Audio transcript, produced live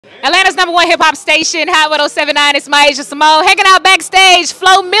Atlanta's #1 hip hop station, Hot 1079. It's my Asia Simone. Hanging out backstage.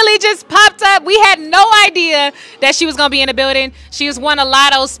 Flo Milli just popped up. We had no idea that she was gonna be in the building. She was one of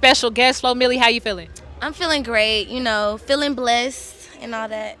Lotto's special guests. Flo Milli, how you feeling? I'm feeling great, you know, feeling blessed and all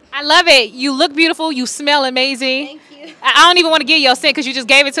that. I love it. You look beautiful. You smell amazing. Thank you. I don't even want to give you your scent because you just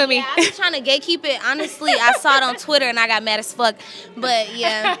gave it to me. Yeah, I was trying to gatekeep it. Honestly, I saw it on Twitter and I got mad as fuck. But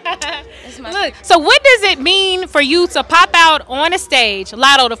yeah, it's my Look, so what does it mean for you to pop out on a stage,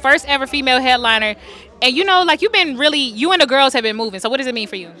 Lotto, the first ever female headliner, and you know, like you and the girls have been moving. So what does it mean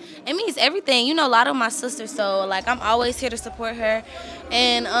for you? It means everything. You know, Lotto my sister, so like I'm always here to support her.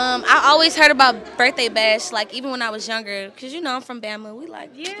 And I always heard about Birthday Bash, like even when I was younger, because you know I'm from Bama. We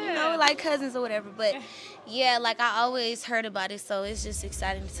like, you know, like cousins or whatever. But yeah, like I always heard about it, so it's just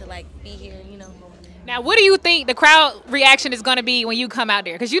exciting to like be here, you know. Now, what do you think the crowd reaction is going to be when you come out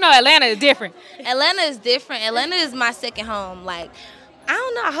there? Because you know Atlanta is different. Atlanta is different. Atlanta is my second home. Like, I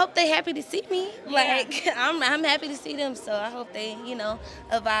don't know. I hope they happy to see me. Like, I'm happy to see them. So I hope they, you know,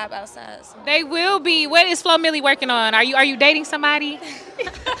 a vibe outside. So. They will be. What is Flo Milli working on? Are you dating somebody?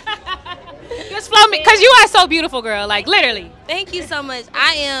 Just Flo Milli, because you are so beautiful, girl. Like literally. Thank you so much.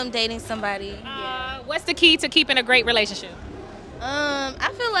 I am dating somebody. What's the key to keeping a great relationship?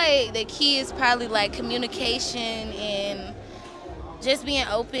 I feel like the key is probably like communication and just being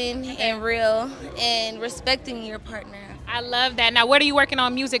open and real and respecting your partner. I love that. Now, what are you working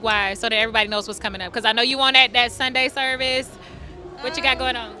on music-wise so that everybody knows what's coming up? Because I know you on that Sunday service. What you got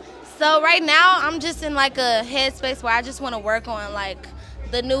going on? So right now, I'm just in like a headspace where I just want to work on like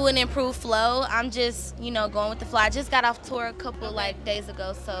the new and improved flow. I'm just, you know, going with the flow. I just got off tour a couple like days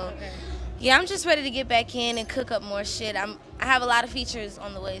ago, so yeah, I'm just ready to get back in and cook up more shit. I have a lot of features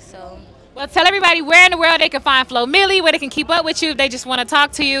on the way, so. Well, tell everybody where in the world they can find Flo Milli, where they can keep up with you if they just want to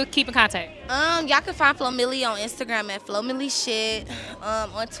talk to you, keep in contact. Y'all can find Flo Milli on Instagram at Flo Milli Shit,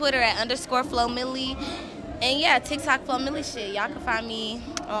 on Twitter at _Flo Milli, and yeah, TikTok Flo Milli Shit. Y'all can find me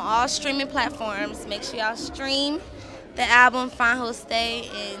on all streaming platforms. Make sure y'all stream the album, find Stay,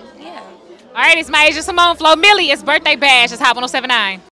 and yeah. All right, it's my Asia Simone, Flo Milli. It's Birthday Bash. It's Hot 1079.